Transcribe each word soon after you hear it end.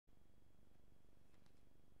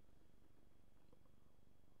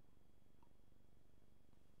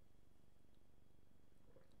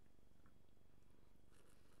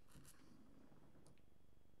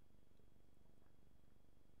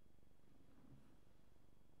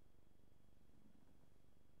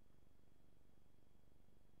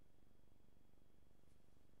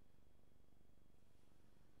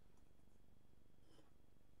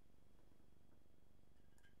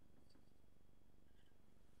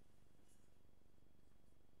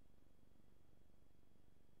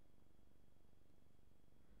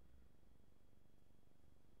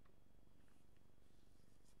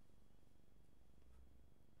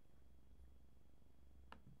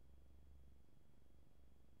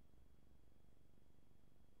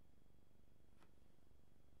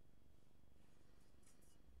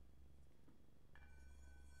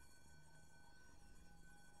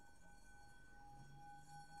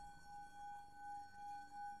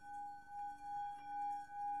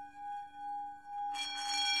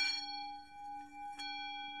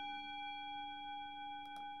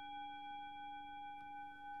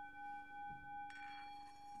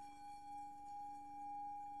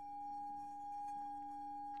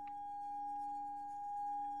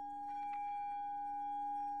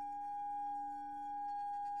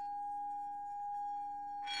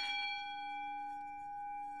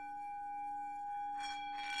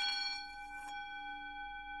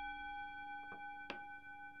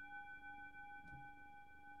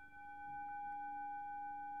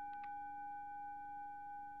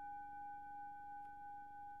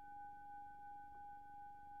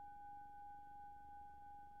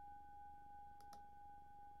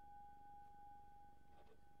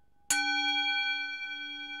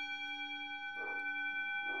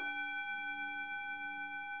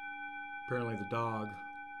Apparently the dog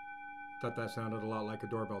thought that sounded a lot like a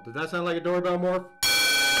doorbell. Did that sound like a doorbell, Morph?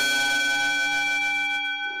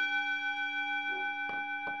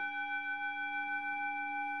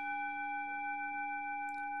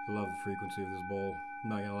 I love the frequency of this bowl.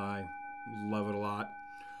 I'm not gonna lie. Love it a lot.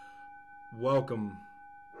 Welcome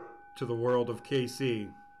to the world of KC.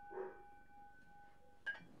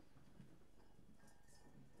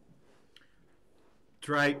 That's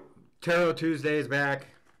right. Tarot Tuesday is back.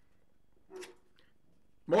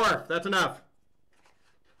 Morph, that's enough.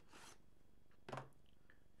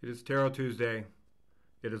 It is Tarot Tuesday.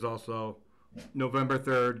 It is also November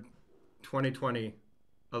 3rd, 2020,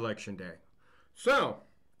 Election Day. So,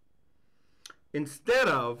 instead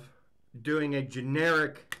of doing a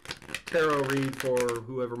generic tarot read for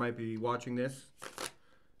whoever might be watching this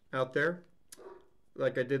out there,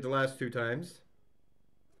 like I did the last two times,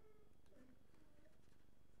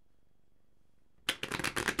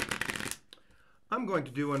 I'm going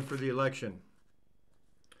to do one for the election.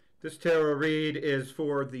 This tarot read is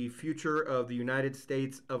for the future of the United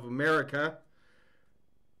States of America.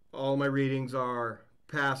 All my readings are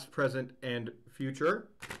past, present, and future.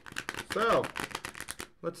 So,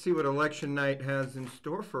 let's see what election night has in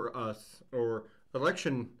store for us. Or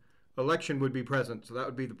election would be present, so that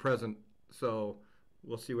would be the present. So,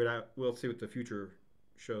 we'll see what the future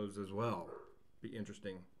shows as well. Be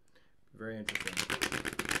interesting. Very interesting.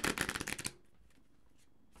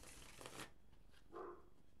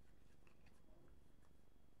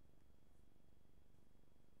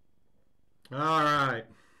 All right.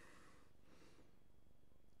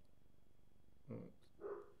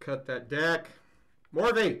 Cut that deck.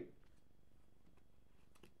 Morvie!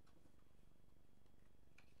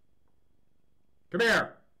 Come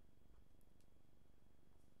here!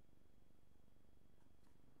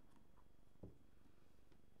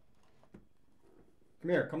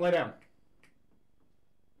 Come here, come lay down.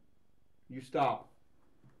 You stop.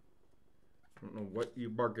 I don't know what you're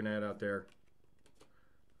barking at out there.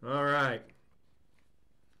 All right.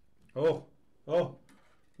 Oh,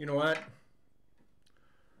 you know what?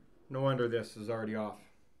 No wonder this is already off.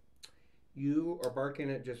 You are barking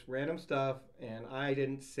at just random stuff, and I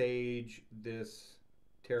didn't sage this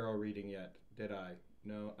tarot reading yet, did I?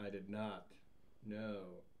 No, I did not. No,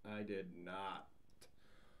 I did not. It's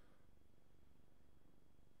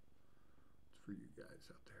for you guys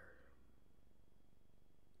out there.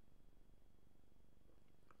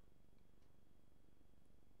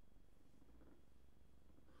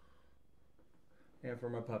 And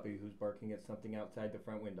for my puppy who's barking at something outside the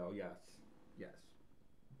front window. Yes. Yes.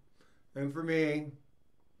 And for me,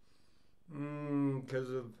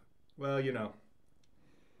 because of, well, you know,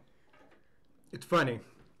 it's funny.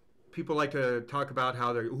 People like to talk about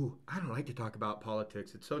how they're, I don't like to talk about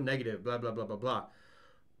politics. It's so negative, blah, blah, blah, blah, blah.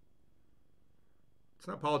 It's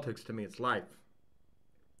not politics to me. It's life.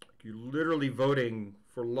 You're literally voting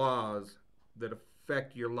for laws that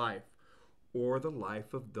affect your life, or the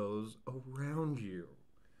life of those around you.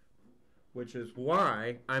 Which is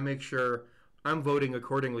why I make sure I'm voting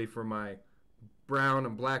accordingly for my brown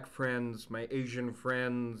and black friends, my Asian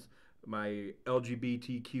friends, my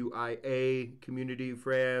LGBTQIA community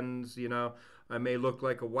friends, you know. I may look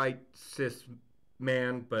like a white cis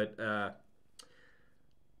man, but I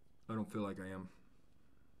don't feel like I am.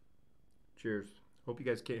 Cheers. Hope you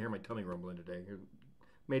guys can't hear my tummy rumbling today.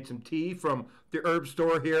 Made some tea from the herb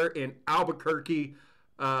store here in Albuquerque,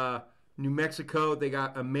 New Mexico. They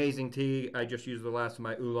got amazing tea. I just used the last of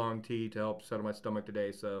my oolong tea to help settle my stomach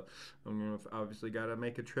today. So I'm obviously got to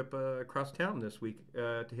make a trip across town this week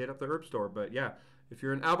to hit up the herb store. But yeah, if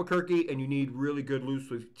you're in Albuquerque and you need really good loose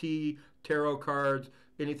leaf tea, tarot cards,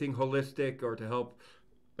 anything holistic or to help,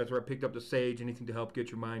 that's where I picked up the sage, anything to help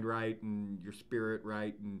get your mind right and your spirit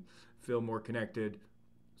right and feel more connected,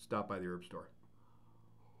 stop by the herb store.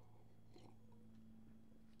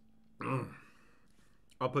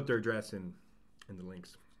 I'll put their address in the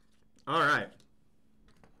links. All right.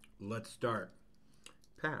 Let's start.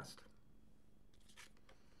 Past.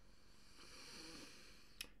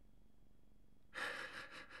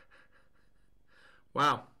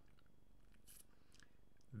 Wow.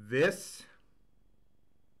 This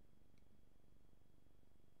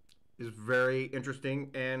is very interesting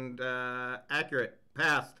and accurate.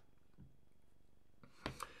 Past.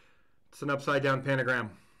 It's an upside down pentagram.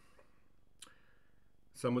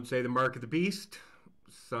 Some would say the mark of the beast.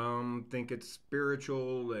 Some think it's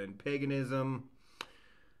spiritual and paganism.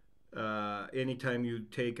 Anytime you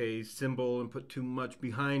take a symbol and put too much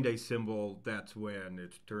behind a symbol, that's when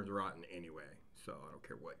it turns rotten anyway. So I don't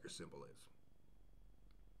care what your symbol is.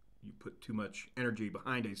 You put too much energy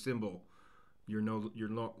behind a symbol,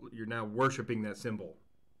 you're now worshiping that symbol,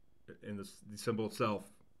 and the symbol itself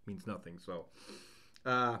means nothing. So,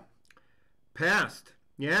 past,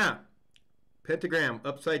 yeah, pentagram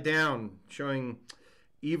upside down, showing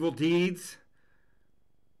evil deeds,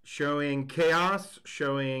 showing chaos,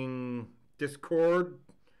 showing discord,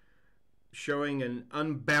 showing an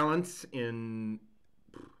unbalance in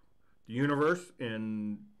the universe,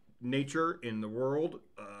 in nature, in the world,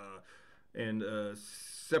 and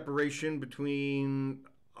separation between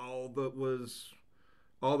all that was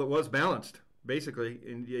balanced, basically,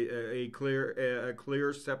 in a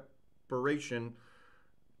clear separation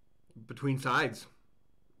between sides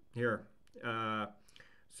here.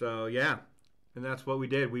 So yeah, and that's what we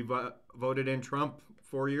did. We voted in Trump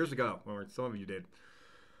 4 years ago, or some of you did.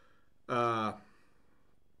 And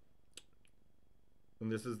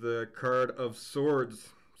this is the card of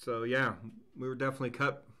swords. So yeah, we were definitely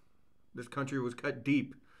cut. This country was cut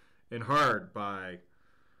deep and hard by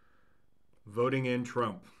voting in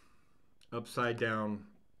Trump. Upside down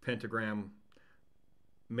pentagram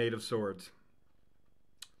made of swords.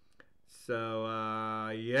 So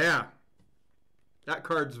yeah, that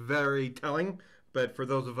card's very telling. But for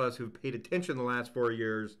those of us who've paid attention the last 4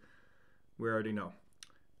 years, we already know.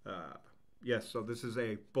 Yes, so this is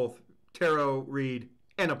a both tarot read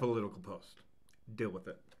and a political post. Deal with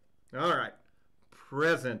it. All right.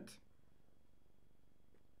 Present.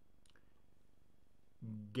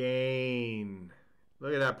 Gain.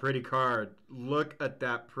 Look at that pretty card. Look at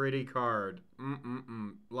that pretty card.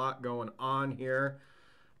 Lot going on here.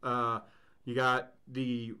 You got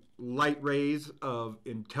the light rays of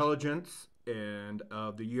intelligence and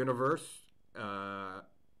of the universe.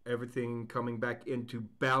 Everything coming back into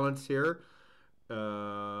balance here.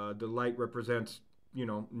 The light represents,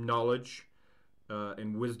 knowledge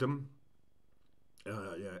and wisdom.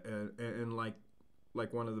 And like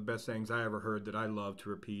one of the best sayings I ever heard that I love to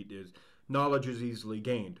repeat is, knowledge is easily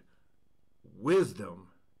gained. Wisdom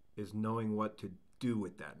is knowing what to do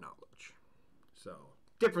with that knowledge. So,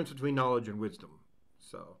 difference between knowledge and wisdom.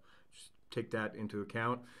 So, just take that into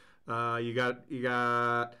account. You got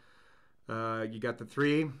the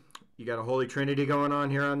three. You got a Holy Trinity going on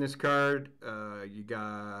here on this card. You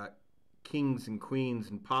got kings and queens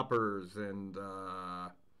and paupers and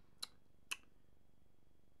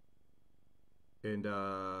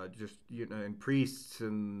just and priests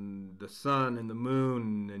and the sun and the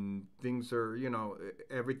moon, and things are,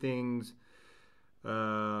 everything's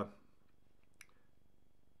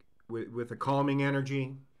with a calming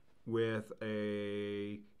energy, with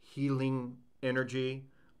a healing energy,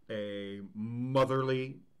 a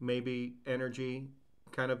motherly maybe energy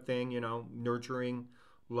kind of thing, nurturing,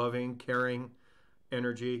 loving, caring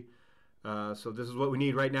energy. So this is what we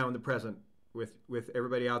need right now in the present with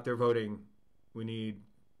everybody out there voting. We need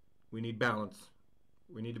balance.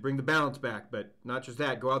 We need to bring the balance back, but not just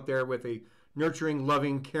that. Go out there with a nurturing,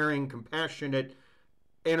 loving, caring, compassionate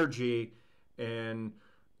energy, and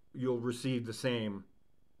you'll receive the same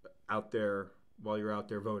out there while you're out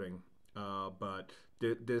there voting. But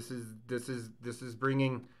this is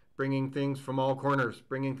bringing things from all corners,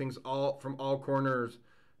 bringing things from all corners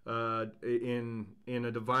in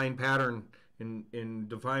a divine pattern, in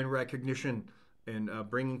divine recognition, and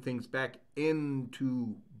bringing things back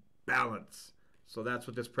into balance. So that's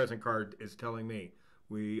what this present card is telling me.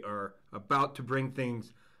 We are about to bring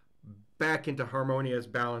things back into harmonious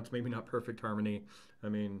balance, maybe not perfect harmony. I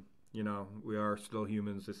mean, we are still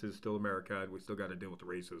humans. This is still America, and we still got to deal with the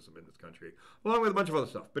racism in this country, along with a bunch of other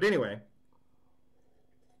stuff. But anyway,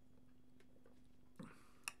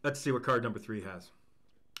 let's see what card number 3 has.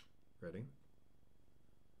 Ready?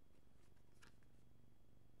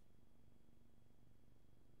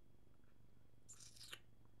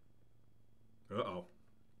 Uh-oh.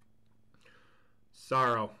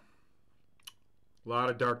 Sorrow. A lot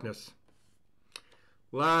of darkness.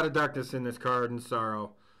 A lot of darkness in this card, and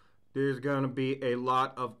sorrow. There's going to be a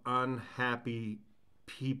lot of unhappy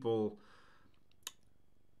people.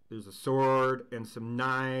 There's a sword and some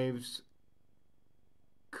knives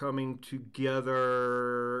coming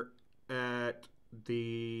together at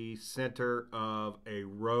the center of a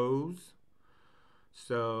rose.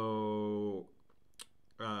 So,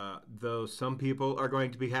 though some people are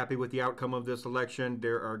going to be happy with the outcome of this election,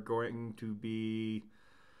 there's going to be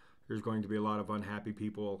a lot of unhappy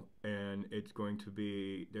people, and they're going to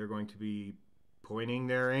be pointing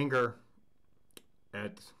their anger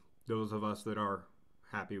at those of us that are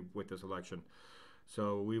happy with this election.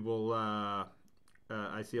 So we will, I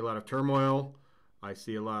see a lot of turmoil. I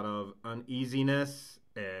see a lot of uneasiness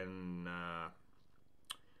and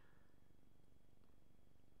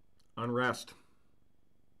unrest.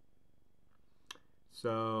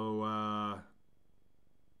 So,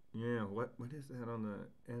 yeah, what is that on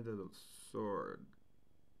the end of the sword?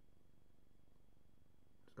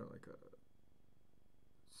 Is that like a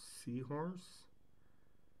seahorse?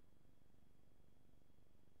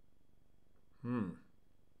 Hmm.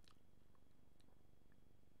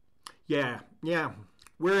 Yeah.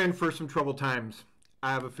 We're in for some troubled times.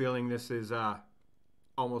 I have a feeling this is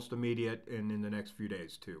almost immediate and in the next few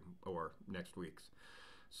days, too, or next weeks.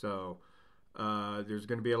 So there's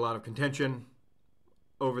going to be a lot of contention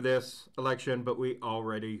over this election, but we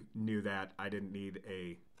already knew that. I didn't need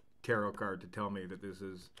a tarot card to tell me that this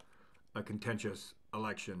is a contentious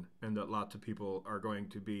election and that lots of people are going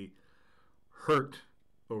to be hurt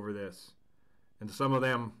over this. And some of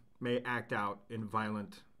them may act out in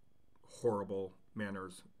violent, horrible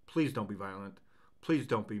manners. Please don't be violent. Please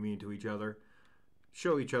don't be mean to each other.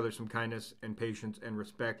 Show each other some kindness and patience and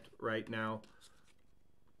respect right now.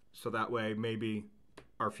 So that way, maybe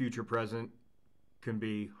our future present can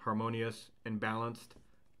be harmonious and balanced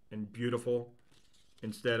and beautiful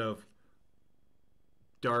instead of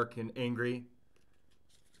dark and angry.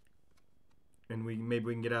 And maybe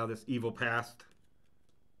we can get out of this evil past.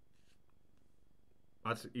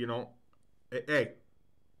 That's, hey,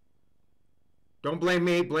 don't blame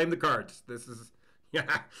me, blame the cards. This is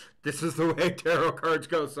this is the way tarot cards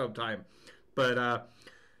go sometime. But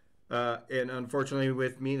and unfortunately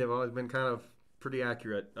with me, they've always been kind of pretty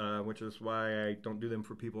accurate, which is why I don't do them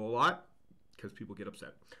for people a lot, because people get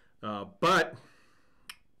upset. But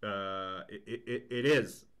it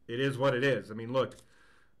is what it is. I mean, look,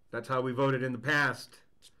 that's how we voted in the past,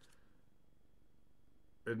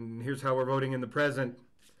 and here's how we're voting in the present.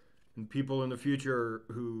 And people in the future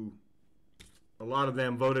who, a lot of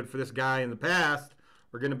them voted for this guy in the past,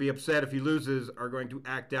 are going to be upset if he loses, are going to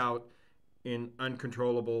act out in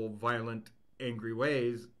uncontrollable, violent, angry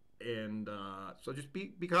ways. And so just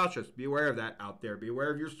be cautious. Be aware of that out there. Be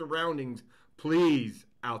aware of your surroundings, please,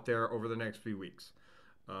 out there over the next few weeks.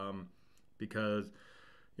 Because,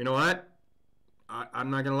 you know what?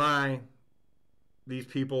 I'm not going to lie. These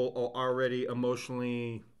people are already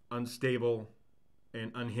emotionally unstable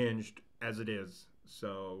and unhinged as it is.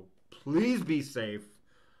 So please be safe.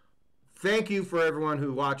 Thank you for everyone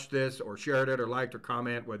who watched this or shared it or liked or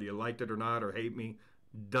comment, whether you liked it or not or hate me.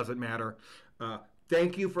 Doesn't matter.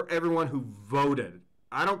 Thank you for everyone who voted.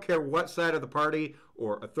 I don't care what side of the party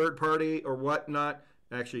or a third party or whatnot.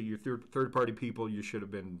 Actually, you third party people, you should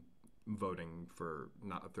have been voting for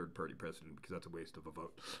not a third party president, because that's a waste of a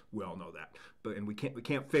vote. We all know that. And we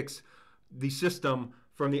can't fix the system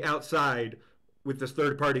from the outside with this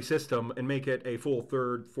third party system and make it a full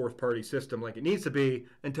third, fourth party system like it needs to be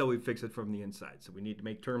until we fix it from the inside. So we need to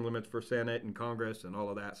make term limits for Senate and Congress and all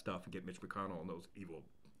of that stuff and get Mitch McConnell and those evil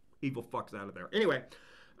fucks out of there. Anyway,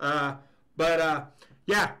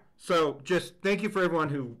 yeah. So just thank you for everyone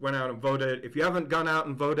who went out and voted. If you haven't gone out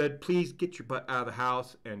and voted, please get your butt out of the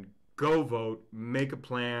house and go vote. Make a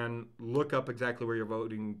plan. Look up exactly where your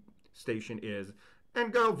voting station is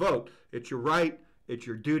and go vote. It's your right. It's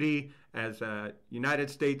your duty as a United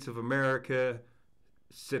States of America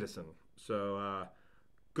citizen. So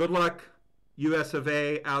good luck, US of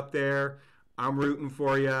A out there. I'm rooting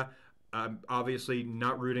for you. I'm obviously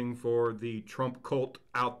not rooting for the Trump cult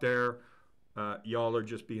out there. Y'all are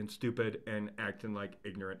just being stupid and acting like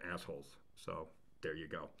ignorant assholes. So there you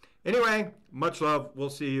go. Anyway, much love. We'll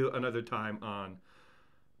see you another time on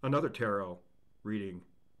another tarot reading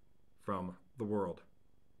from the world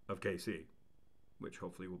of KC, which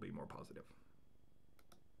hopefully will be more positive.